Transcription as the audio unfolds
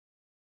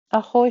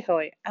Ahoy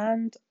hoy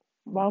and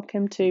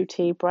welcome to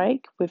Tea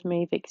Break with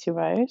me, Victor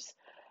Rose.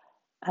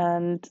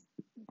 And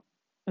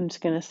I'm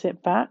just going to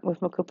sit back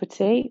with my cup of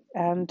tea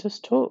and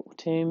just talk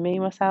to me,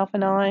 myself,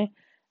 and I,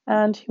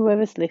 and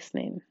whoever's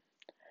listening.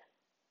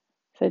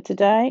 So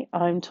today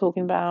I'm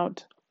talking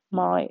about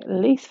my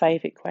least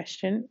favourite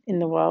question in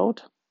the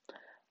world.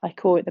 I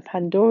call it the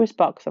Pandora's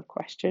box of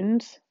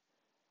questions.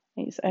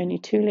 It's only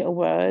two little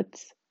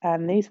words,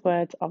 and these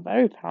words are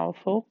very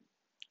powerful.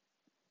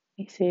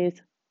 It says,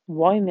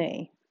 why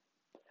me?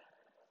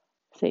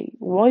 See,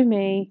 why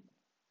me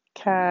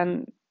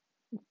can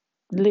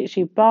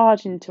literally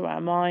barge into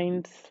our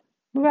minds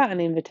without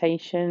an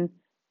invitation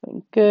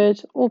when good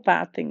or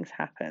bad things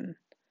happen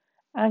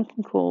and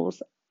can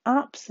cause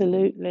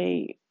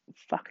absolutely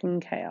fucking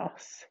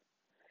chaos.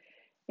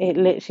 It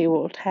literally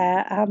will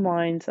tear our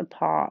minds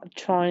apart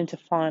trying to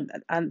find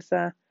an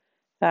answer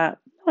that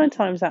 9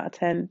 times out of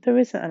 10 there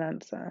isn't an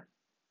answer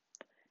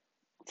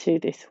to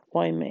this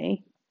why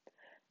me.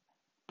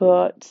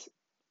 But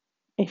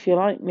if you're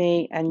like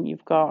me and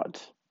you've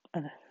got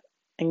an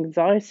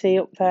anxiety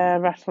up there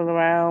rattling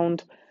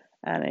around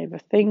and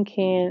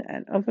overthinking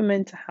and other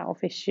mental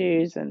health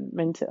issues and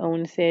mental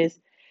illnesses,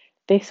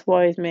 this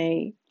wise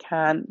me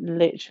can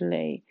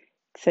literally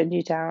send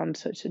you down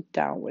such a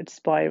downward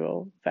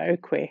spiral very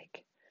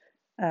quick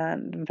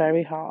and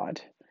very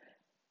hard,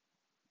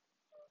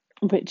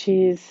 which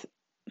is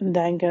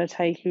then going to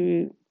take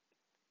you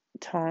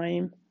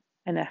time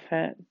and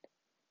effort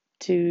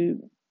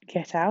to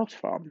get out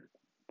from.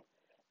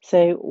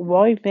 So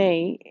why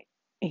me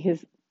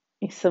is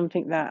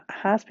something that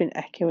has been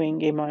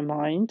echoing in my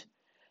mind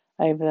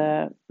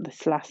over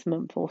this last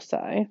month or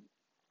so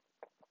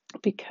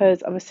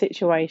because of a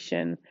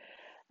situation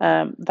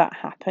that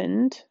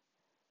happened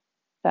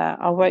that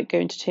I won't go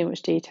into too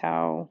much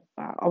detail.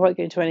 I won't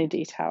go into any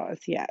detail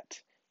as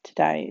yet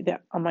today.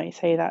 That I might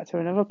say that to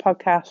another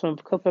podcast or a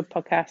couple of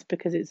podcasts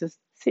because it's a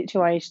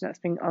situation that's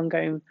been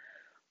ongoing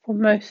for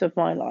most of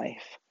my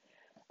life.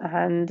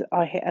 And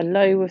I hit a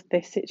low with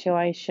this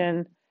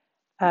situation,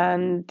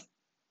 and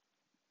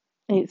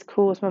it's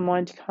caused my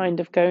mind to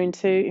kind of go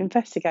into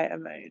investigator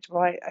mode.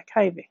 Right,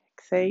 okay, Vic,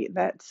 see,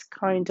 let's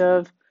kind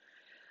of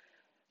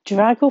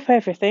drag off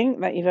everything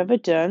that you've ever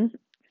done,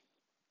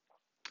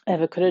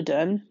 ever could have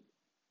done,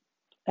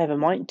 ever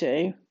might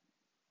do,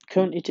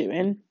 currently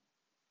doing.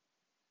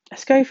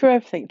 Let's go through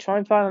everything, try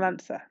and find an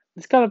answer.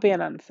 There's got to be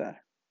an answer.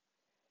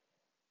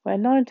 Where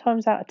 9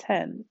 times out of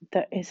 10,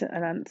 there isn't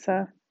an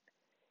answer.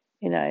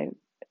 You know,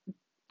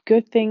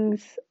 good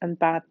things and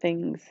bad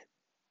things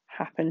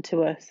happen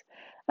to us.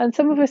 And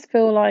some of us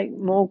feel like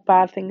more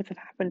bad things have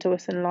happened to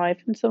us in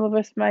life, and some of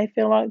us may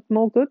feel like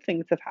more good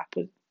things have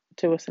happened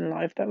to us in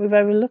life, that we're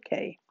very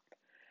lucky.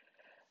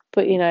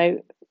 But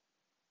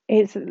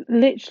it's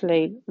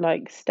literally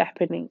like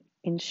stepping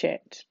in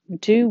shit.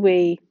 Do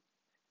we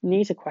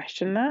need to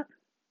question that?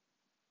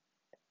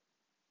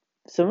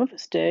 Some of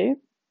us do.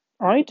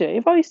 I do.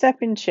 If I step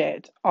in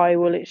shit, I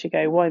will literally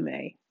go, why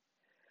me?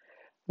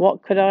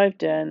 What could I have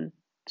done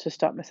to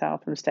stop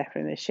myself from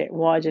stepping in this shit?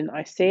 Why didn't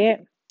I see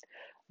it?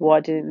 Why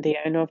didn't the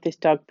owner of this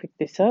dog pick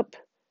this up?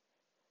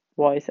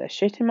 Why is there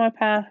shit in my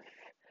path?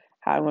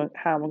 How am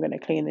I going to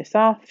clean this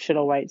off? Should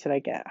I wait till I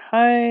get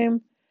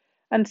home?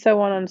 And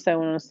so on and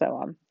so on and so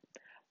on.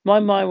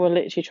 My mind will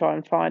literally try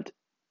and find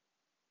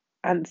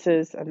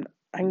answers and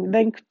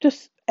then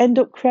just end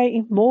up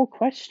creating more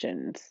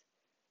questions.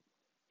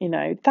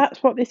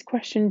 That's what this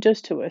question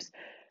does to us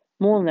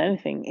more than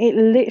anything. It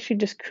literally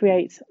just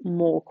creates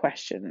more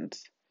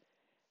questions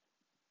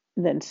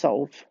than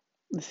solve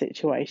the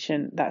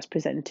situation that's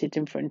presented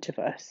in front of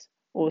us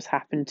or has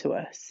happened to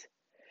us.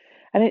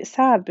 And it's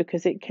sad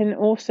because it can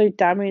also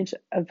damage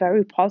a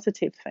very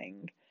positive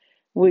thing.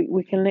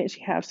 We can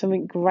literally have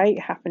something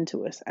great happen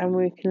to us and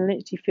we can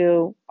literally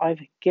feel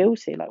either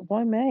guilty, like,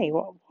 why me?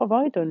 What have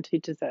I done to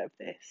deserve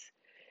this?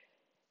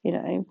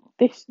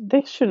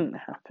 This shouldn't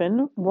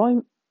happen. Why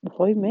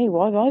me?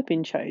 Why have I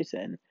been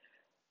chosen?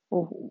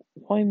 Or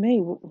why me?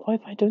 Why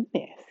have I done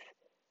this?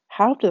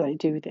 How did I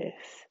do this?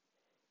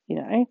 You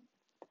know,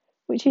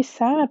 which is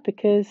sad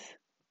because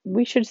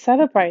we should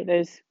celebrate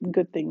those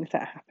good things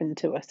that happen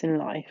to us in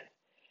life.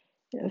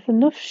 There's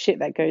enough shit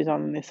that goes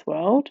on in this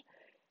world.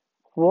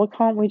 Why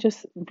can't we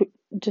just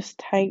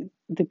take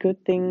the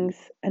good things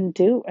and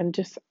do and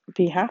just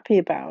be happy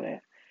about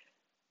it?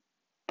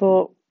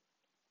 But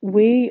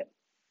we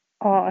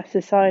are a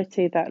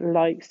society that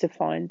likes to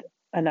find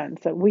an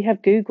answer. We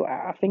have Google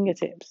at our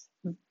fingertips,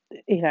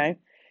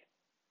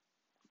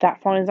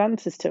 that finds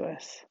answers to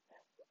us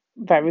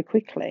very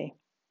quickly.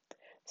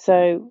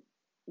 So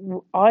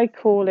I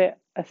call it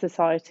a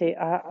society,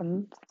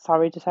 I'm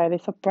sorry to say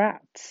this, of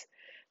brats,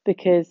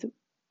 because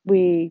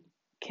we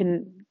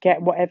can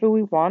get whatever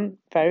we want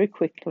very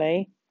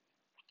quickly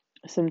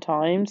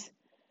sometimes.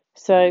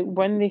 So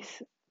when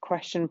this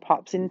question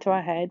pops into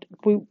our head,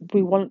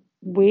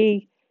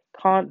 we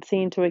can't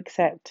seem to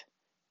accept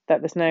that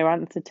there's no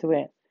answer to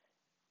it.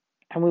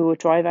 And we will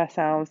drive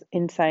ourselves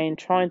insane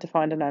trying to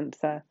find an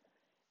answer,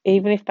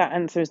 even if that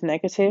answer is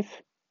negative.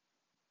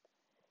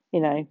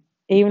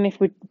 Even if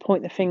we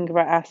point the finger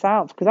at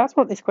ourselves, because that's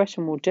what this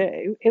question will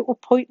do. It will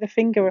point the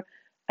finger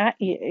at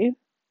you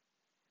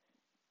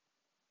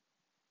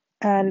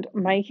and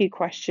make you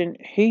question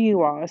who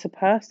you are as a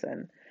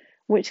person,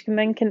 which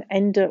can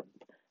end up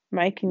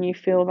making you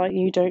feel like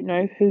you don't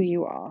know who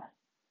you are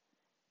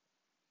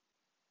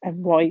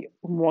and why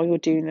you're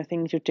doing the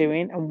things you're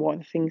doing and why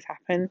the things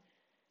happen,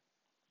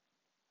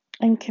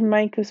 and can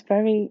make us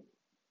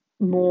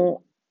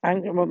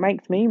what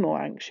makes me more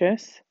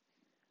anxious.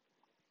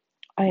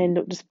 I end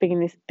up just being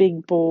this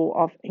big ball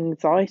of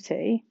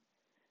anxiety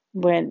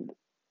when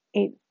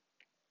it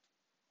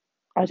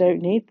I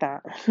don't need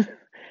that.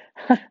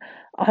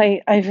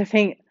 I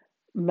overthink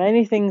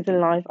many things in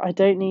life. I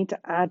don't need to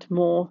add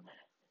more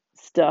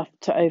stuff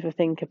to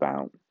overthink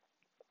about.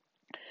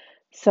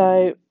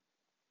 So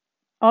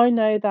I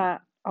know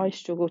that I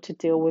struggle to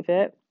deal with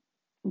it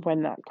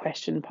when that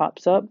question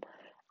pops up.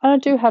 And I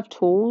do have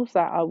tools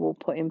that I will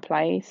put in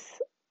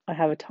place. I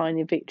have a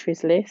tiny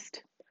victories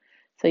list.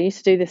 So I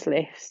used to do this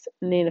list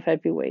near enough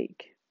every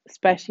week,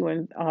 especially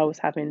when I was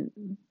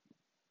having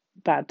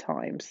bad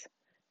times,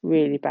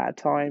 really bad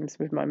times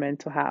with my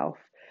mental health.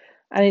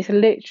 And it's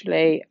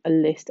literally a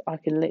list I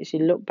can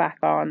literally look back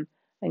on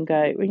and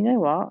go, well, you know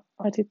what?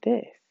 I did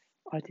this.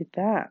 I did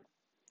that.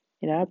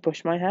 I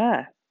brushed my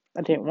hair.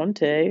 I didn't want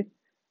to.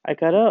 I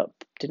got up.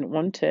 Didn't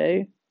want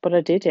to, but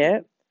I did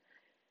it.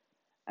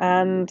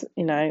 And,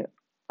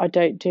 I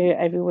don't do it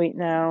every week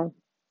now.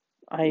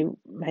 I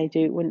may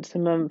do it once a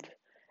month.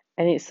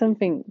 And it's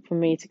something for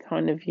me to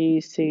kind of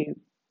use to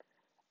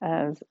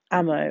as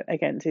ammo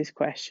against this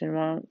question.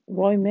 Well,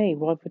 why me?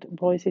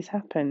 Why has this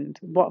happened?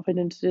 What have I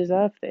done to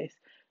deserve this?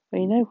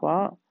 Well, you know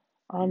what?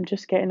 I'm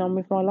just getting on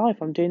with my life.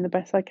 I'm doing the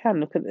best I can.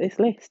 Look at this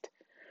list.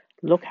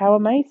 Look how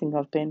amazing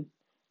I've been.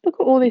 Look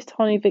at all these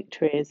tiny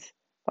victories.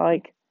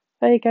 Like,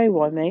 there you go,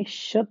 why me?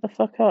 Shut the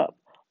fuck up.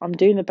 I'm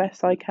doing the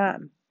best I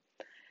can.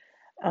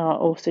 I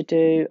also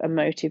do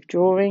emotive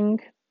drawing.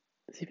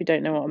 So if you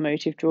don't know what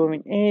emotive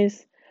drawing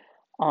is,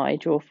 I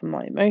draw from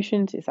my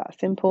emotions. It's that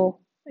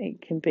simple.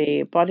 It can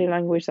be body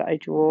language that I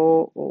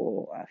draw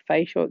or a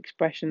facial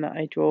expression that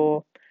I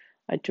draw.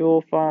 I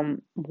draw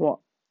from what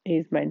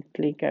is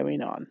mentally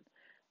going on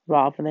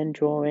rather than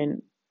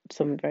drawing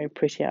something very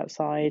pretty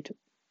outside.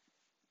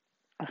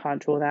 I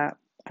can't draw that.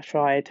 I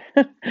tried.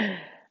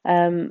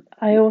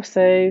 I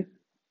also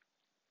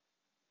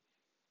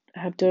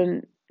have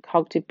done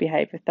cognitive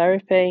behaviour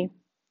therapy.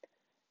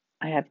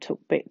 I have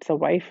took bits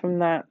away from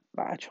that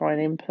I try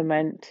and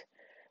implement.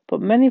 But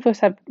many of us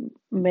have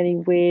many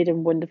weird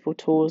and wonderful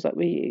tools that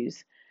we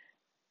use.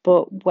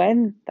 But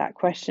when that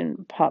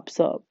question pops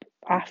up,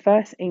 our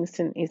first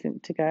instinct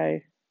isn't to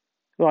go,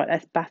 right,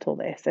 let's battle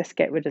this, let's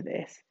get rid of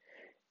this.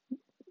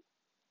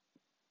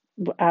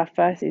 Our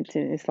first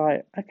instinct is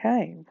like,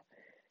 okay,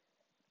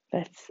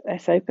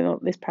 let's open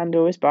up this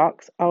Pandora's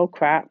box. Oh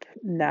crap,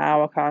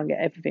 now I can't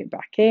get everything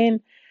back in.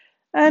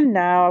 And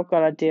now I've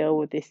got to deal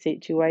with this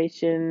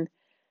situation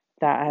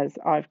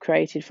I've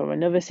created from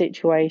another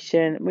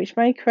situation, which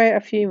may create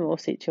a few more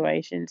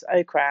situations.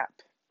 Oh crap.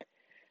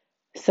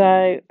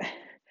 So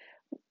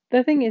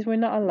the thing is, we're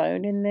not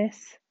alone in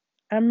this.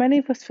 And many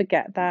of us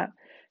forget that.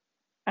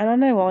 And I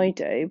know I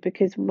do,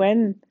 because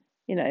when,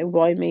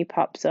 why me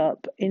pops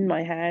up in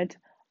my head,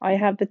 I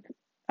have the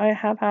I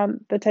have had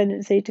the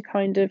tendency to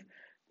kind of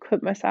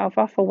cut myself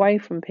off away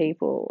from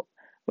people,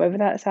 whether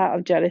that's out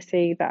of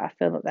jealousy that I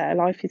feel that their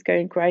life is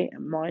going great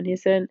and mine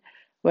isn't,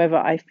 whether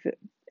I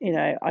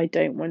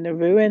don't want to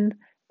ruin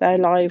their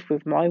life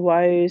with my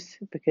woes,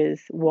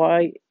 because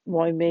why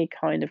me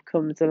kind of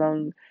comes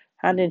along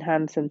hand in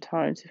hand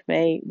sometimes with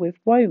me with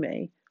woe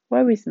me,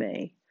 woe is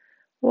me,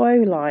 woe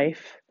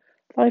life,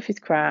 life is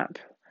crap.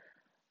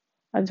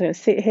 I'm just going to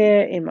sit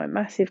here in my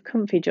massive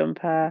comfy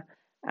jumper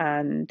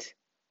and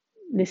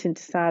listen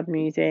to sad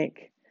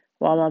music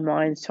while my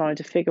mind's trying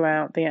to figure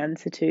out the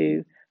answer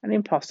to an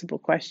impossible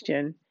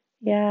question.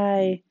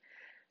 Yay!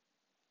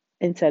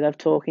 Instead of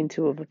talking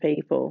to other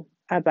people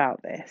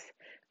about this.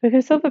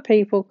 Because other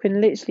people can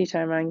literally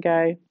turn around and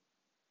go,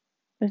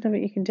 there's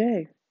nothing you can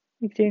do.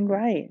 You're doing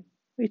great.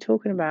 What are you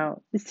talking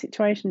about? This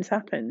situation's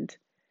happened.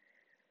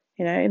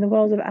 In the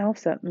world of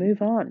Elsa,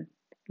 move on.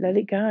 Let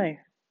it go.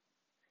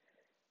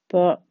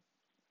 But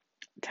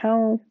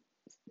tell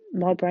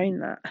my brain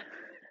that.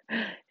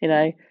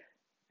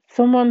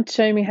 Someone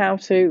show me how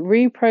to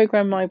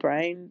reprogram my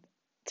brain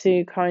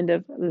to kind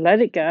of let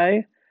it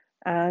go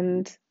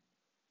and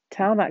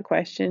tell that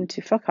question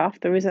to fuck off.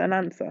 There isn't an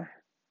answer.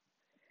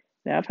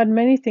 Now, I've had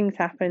many things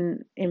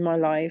happen in my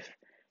life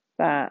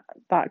that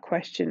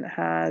question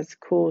has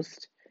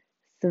caused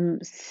some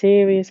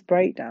serious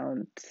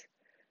breakdowns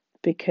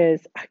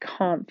because I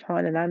can't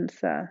find an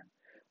answer,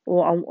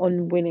 or I'm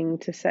unwilling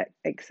to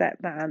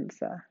accept that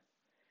answer.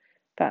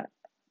 That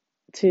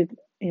to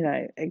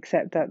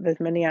accept that there's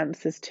many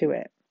answers to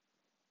it,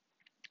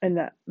 and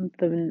that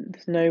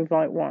there's no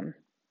right one,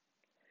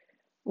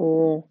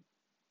 or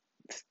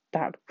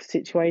that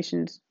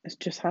situation has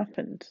just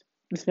happened.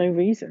 There's no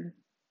reason.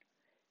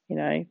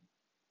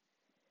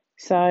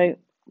 So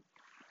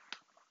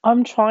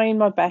I'm trying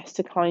my best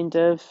to kind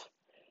of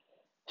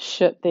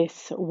shut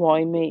this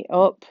why me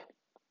up,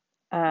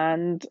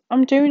 and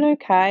I'm doing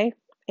okay.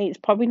 It's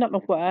probably not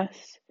the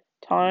worst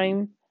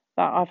time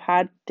that I've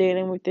had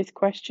dealing with this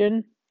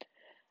question.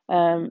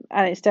 And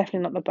it's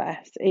definitely not the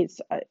best. It's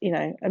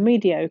a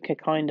mediocre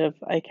kind of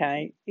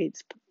okay.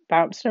 It's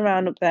bouncing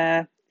around up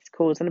there. It's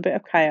causing a bit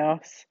of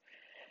chaos.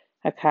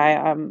 Okay,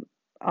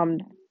 I'm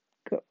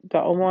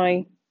got all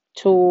my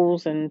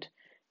tools and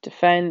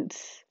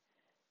defense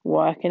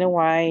working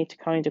away to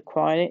kind of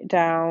quiet it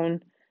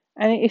down,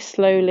 and it is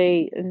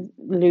slowly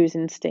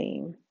losing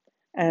steam.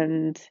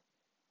 And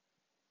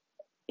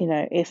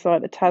it's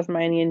like the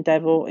Tasmanian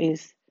devil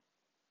is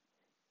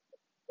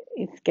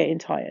getting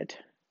tired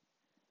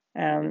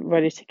and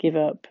ready to give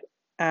up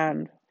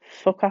and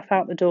fuck off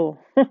out the door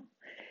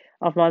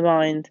of my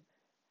mind,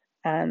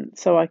 and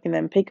so I can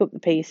then pick up the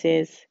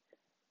pieces,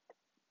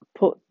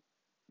 put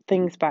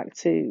things back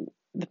to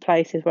the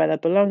places where they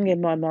belong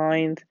in my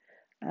mind,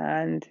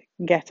 and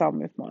get on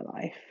with my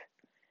life.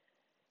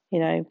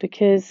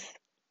 Because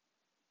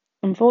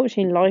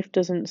unfortunately, life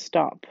doesn't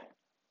stop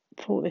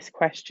for this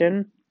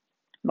question.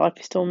 Life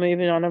is still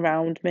moving on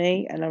around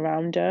me and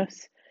around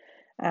us.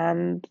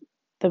 And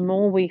the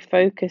more we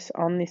focus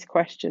on this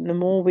question, the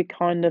more we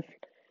kind of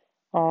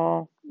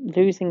are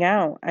losing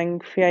out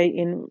and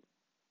creating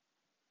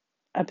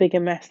a bigger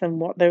mess than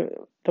what there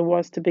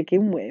was to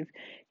begin with.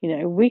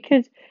 We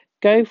could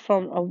go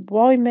from a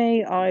why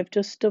me, I've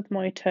just stubbed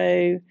my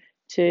toe,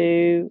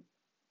 to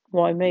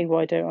why me,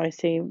 why don't I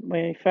see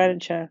my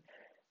furniture?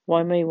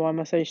 Why me, why am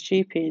I so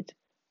stupid?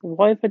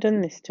 Why have I done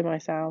this to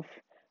myself?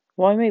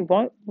 Why me?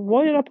 Why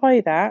did I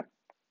buy that?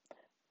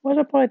 Why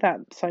did I buy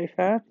that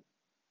sofa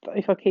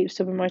if I keep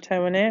stubbing my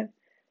toe on it?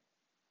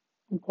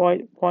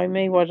 Why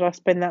me? Why did I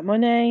spend that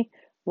money?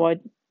 Why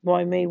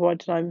me? Why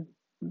did I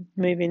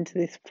move into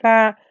this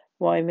flat?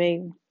 Why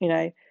me?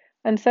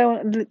 And so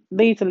on.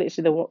 These are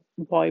literally the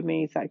why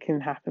me's that can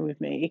happen with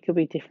me. It could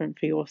be different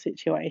for your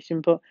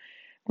situation, but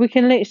we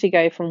can literally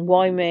go from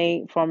why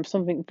me, from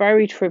something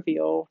very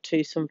trivial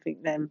to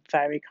something then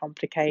very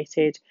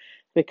complicated,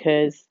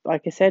 because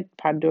like I said,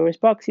 Pandora's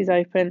box is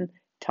open.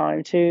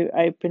 Time to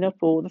open up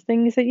all the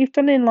things that you've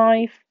done in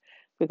life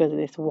because of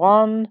this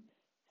one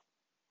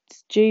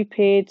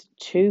stupid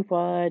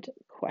 2-word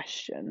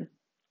question.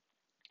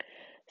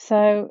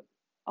 So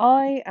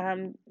I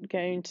am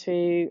going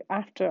to,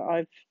 after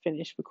I've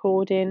finished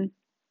recording,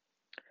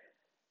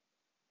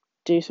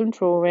 do some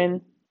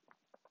drawing,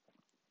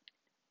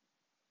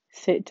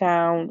 sit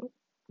down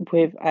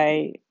with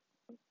a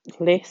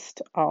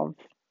list of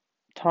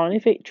tiny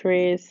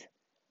victories,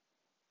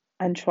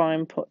 and try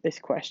and put this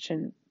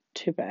question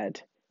to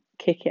bed,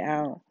 kick it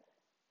out.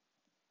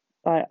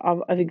 Like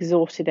I've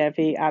exhausted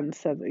every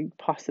answer that it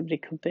possibly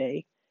could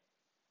be,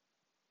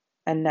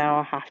 and now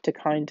I have to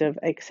kind of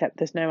accept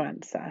there's no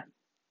answer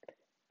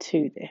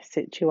to this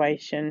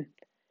situation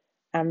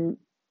and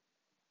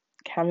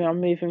carry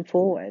on moving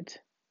forward,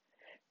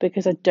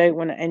 because I don't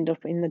want to end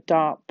up in the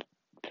dark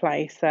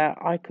place that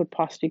I could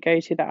possibly go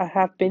to, that I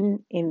have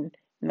been in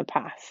the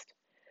past.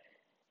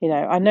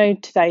 I know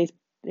today's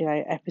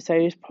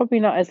episode is probably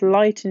not as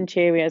light and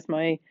cheery as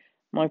my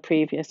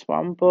previous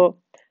one, but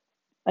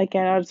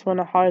again, I just want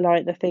to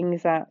highlight the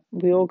things that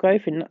we all go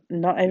through.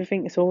 Not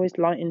everything is always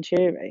light and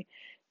cheery.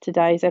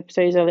 Today's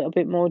episode is a little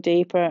bit more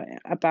deeper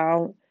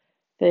about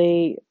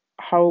the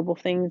horrible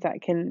things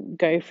that can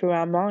go through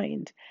our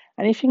mind.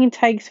 And if you can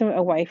take something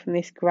away from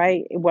this,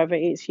 great. Whether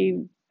it's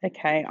you,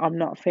 okay, I'm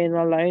not feeling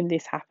alone,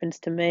 this happens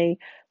to me,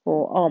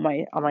 or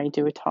I may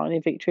do a tiny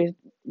victory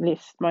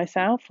list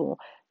myself, or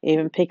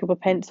even pick up a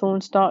pencil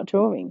and start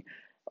drawing,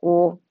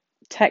 or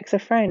text a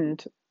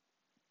friend,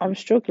 I'm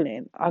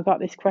struggling. I got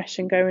this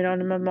question going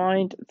on in my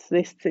mind. It's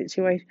this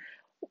situation.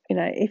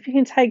 If you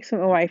can take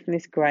something away from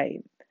this,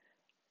 great.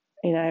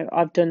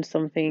 I've done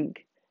something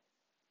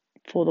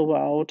for the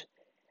world.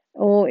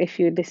 Or if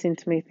you listen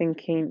to me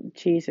thinking,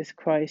 Jesus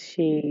Christ,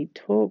 she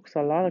talks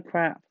a lot of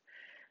crap.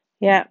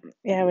 Yeah,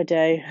 I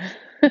do.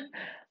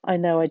 I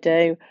know I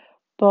do.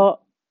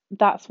 But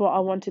that's what I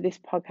wanted this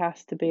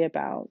podcast to be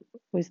about,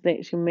 was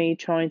literally me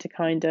trying to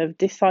kind of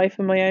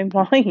decipher my own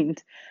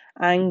mind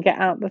and get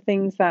out the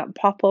things that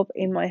pop up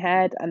in my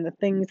head and the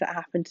things that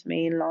happen to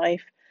me in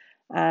life,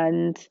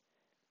 and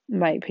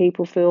make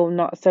people feel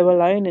not so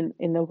alone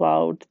in the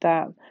world,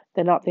 that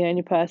they're not the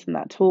only person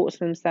that talks to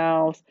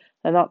themselves,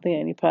 they're not the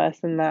only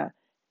person that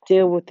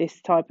deal with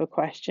this type of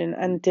question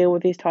and deal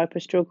with these type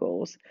of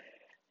struggles.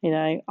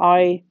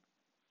 I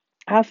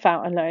have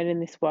felt alone in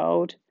this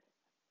world,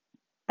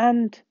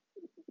 and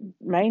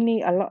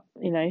mainly a lot,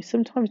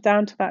 sometimes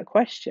down to that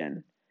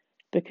question,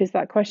 because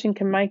that question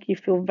can make you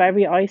feel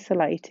very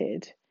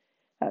isolated.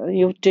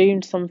 You're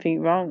doing something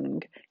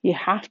wrong. You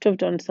have to have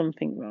done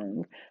something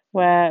wrong,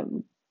 where,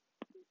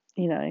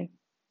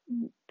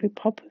 we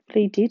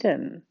probably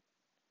didn't.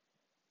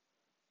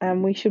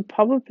 And we should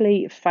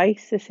probably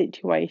face the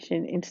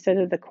situation instead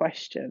of the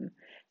question.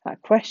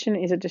 That question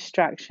is a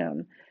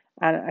distraction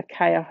and a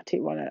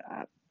chaotic one,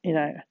 you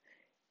know,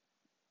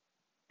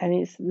 and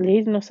it's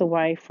leading us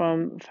away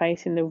from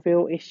facing the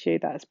real issue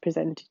that's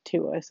presented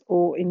to us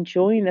or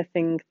enjoying the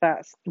thing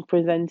that's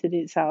presented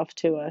itself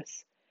to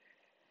us.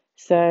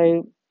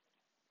 So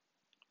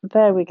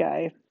there we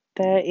go.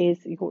 There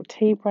is your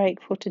tea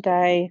break for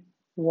today.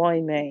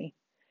 Why me?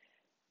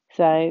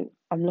 So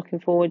I'm looking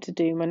forward to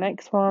doing my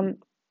next one.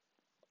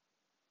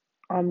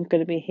 I'm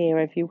going to be here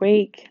every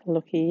week.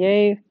 Lucky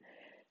you.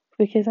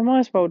 Because I might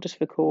as well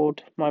just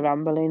record my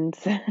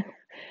ramblings.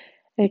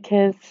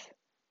 Because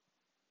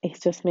it's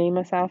just me,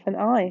 myself, and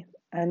I,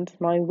 and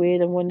my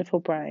weird and wonderful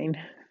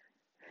brain.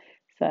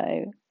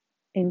 So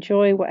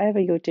enjoy whatever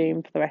you're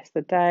doing for the rest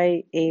of the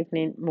day,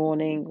 evening,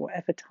 morning,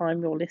 whatever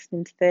time you're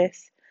listening to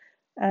this,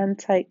 and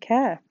take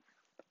care.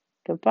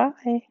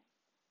 Goodbye.